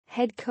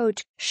Head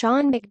coach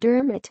Sean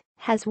McDermott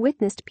has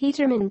witnessed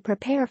Peterman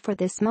prepare for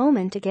this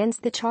moment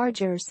against the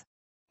Chargers.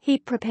 He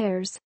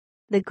prepares.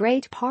 The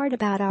great part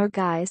about our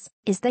guys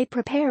is they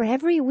prepare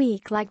every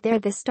week like they're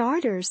the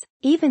starters,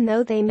 even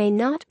though they may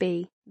not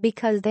be,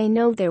 because they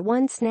know they're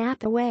one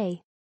snap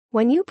away.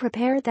 When you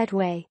prepare that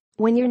way,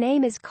 when your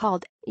name is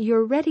called,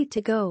 you're ready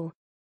to go.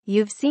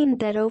 You've seen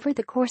that over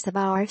the course of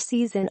our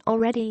season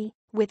already,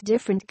 with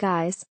different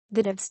guys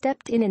that have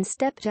stepped in and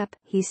stepped up,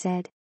 he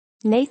said.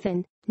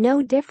 Nathan,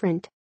 no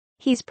different.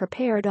 He's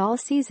prepared all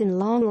season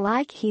long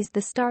like he's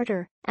the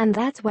starter, and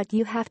that's what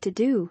you have to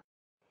do.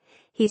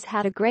 He's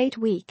had a great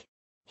week.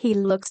 He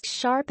looks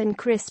sharp and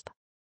crisp.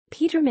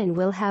 Peterman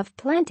will have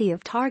plenty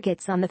of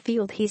targets on the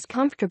field he's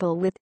comfortable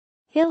with.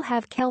 He'll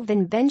have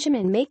Kelvin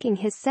Benjamin making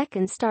his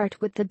second start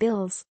with the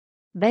Bills.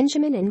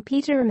 Benjamin and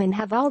Peterman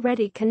have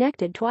already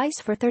connected twice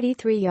for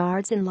 33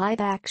 yards in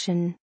live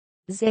action.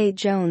 Zay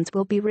Jones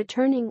will be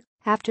returning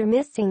after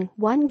missing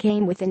one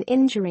game with an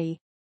injury.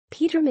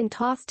 Peterman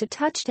tossed a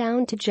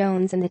touchdown to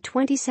Jones in the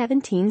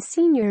 2017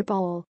 Senior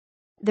Bowl.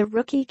 The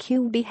rookie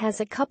QB has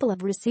a couple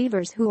of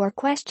receivers who are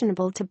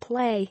questionable to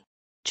play.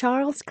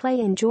 Charles Clay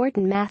and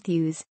Jordan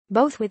Matthews,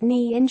 both with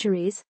knee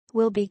injuries,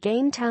 will be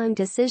game-time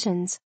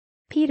decisions.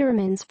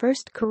 Peterman's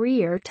first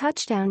career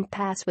touchdown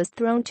pass was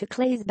thrown to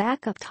Clay's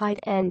backup tight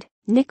end,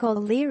 Nick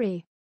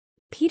O'Leary.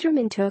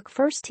 Peterman took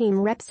first-team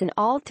reps in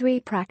all 3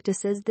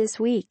 practices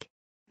this week.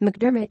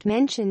 McDermott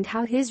mentioned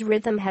how his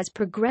rhythm has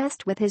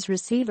progressed with his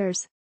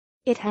receivers.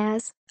 It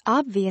has,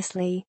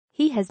 obviously.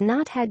 He has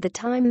not had the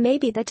time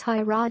maybe that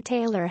Tyrod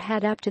Taylor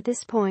had up to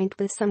this point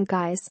with some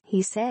guys,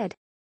 he said.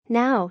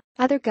 Now,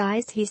 other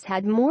guys he's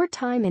had more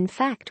time in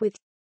fact with.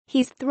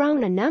 He's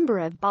thrown a number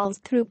of balls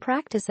through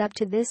practice up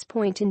to this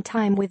point in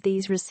time with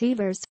these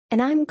receivers,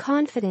 and I'm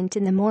confident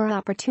in the more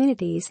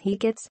opportunities he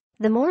gets,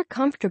 the more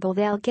comfortable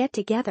they'll get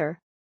together.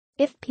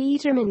 If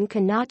Peterman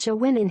can notch a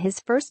win in his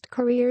first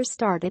career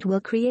start, it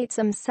will create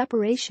some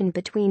separation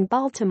between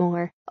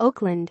Baltimore,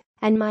 Oakland,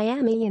 and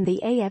Miami in the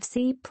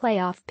AFC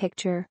playoff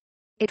picture.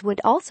 It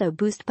would also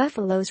boost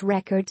Buffalo's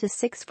record to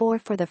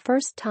 6-4 for the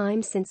first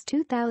time since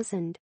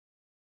 2000.